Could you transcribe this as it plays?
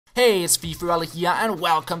Hey, it's FifaRalle here, and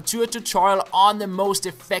welcome to a tutorial on the most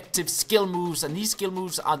effective skill moves. And these skill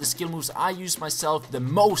moves are the skill moves I use myself the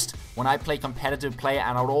most when I play competitive play.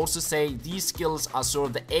 And I would also say these skills are sort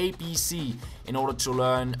of the ABC in order to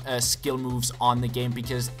learn skill moves on the game,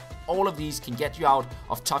 because all of these can get you out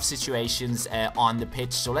of tough situations on the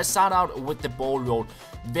pitch. So let's start out with the ball roll.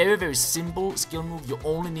 Very simple skill move. You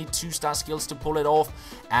only need 2-star skills to pull it off,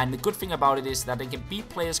 and the good thing about it is that it can beat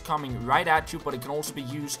players coming right at you, but it can also be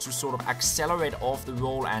used to sort of accelerate off the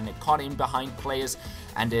roll and cut in behind players,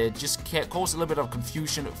 and just cause a little bit of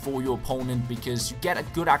confusion for your opponent, because you get a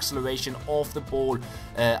good acceleration off the ball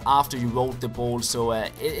after you rolled the ball. So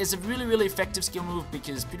it's a really effective skill move,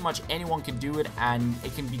 because pretty much anyone can do it, and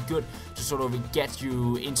it can be good to sort of get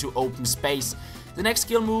you into open space. The next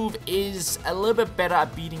skill move is a little bit better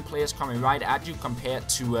at beating players coming right at you compared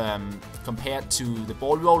to the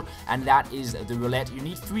ball roll, and that is the roulette. You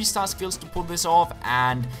need 3-star skills to pull this off,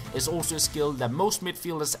 and it's also a skill that most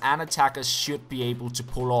midfielders and attackers should be able to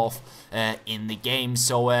pull off in the game.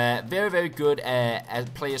 So very good as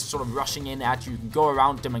players sort of rushing in at you. You can go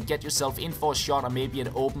around them and get yourself in for a shot or maybe an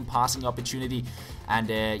open passing opportunity. And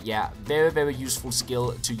yeah, very useful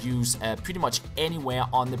skill to use pretty much anywhere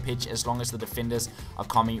on the pitch, as long as the defenders are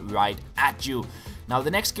coming right at you. Now, the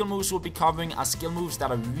next skill moves we'll be covering are skill moves that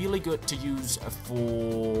are really good to use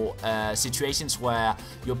for situations where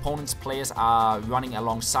your opponent's players are running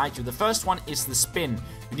alongside you. The first one is the spin.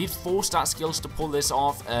 You need 4-star skills to pull this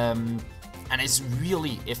off. And it's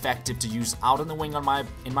really effective to use out on the wing,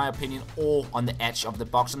 in my opinion, or on the edge of the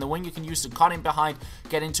box. On the wing, you can use to cut in behind,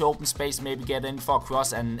 get into open space, maybe get in for a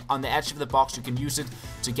cross, and on the edge of the box, you can use it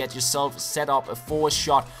to get yourself set up for a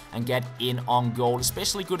shot and get in on goal.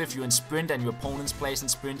 Especially good if you're in sprint and your opponent's players in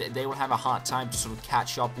sprint. They will have a hard time to sort of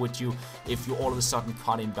catch up with you if you all of a sudden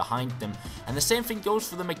cut in behind them. And the same thing goes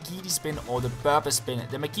for the McGeady spin or the Berber spin.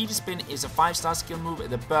 The McGeady spin is a 5-star skill move.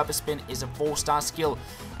 The Berber spin is a 4-star skill.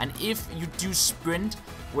 And if you do sprint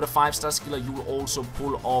with a 5-star skill, you will also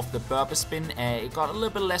pull off the Berber spin. It got a little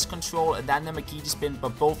bit less control than the McGeady spin,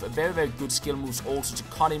 but both very good skill moves also to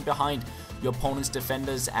cut in behind your opponent's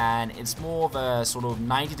defenders, and it's more of a sort of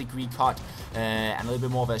 90-degree cut and a little bit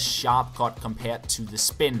more of a sharp cut compared to the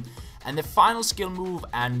spin. And the final skill move,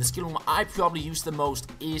 and the skill move I probably use the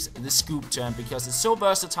most, is the scoop turn, because it's so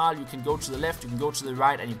versatile. You can go to the left, you can go to the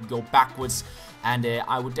right, and you can go backwards. And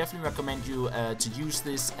I would definitely recommend you to use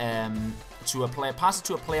this to a player, pass it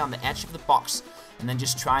to a player on the edge of the box, and then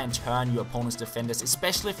just try and turn your opponent's defenders.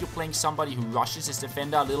 Especially if you're playing somebody who rushes his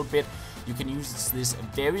defender a little bit, you can use this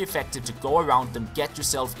very effective to go around them, get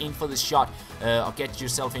yourself in for the shot, or get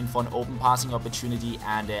yourself in for an open passing opportunity.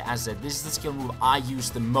 And as I said, this is the skill move I use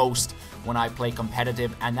the most when I play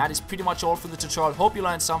competitive. And that is pretty much all for the tutorial. Hope you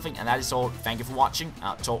learned something, and that is all. Thank you for watching.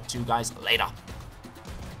 I'll talk to you guys later.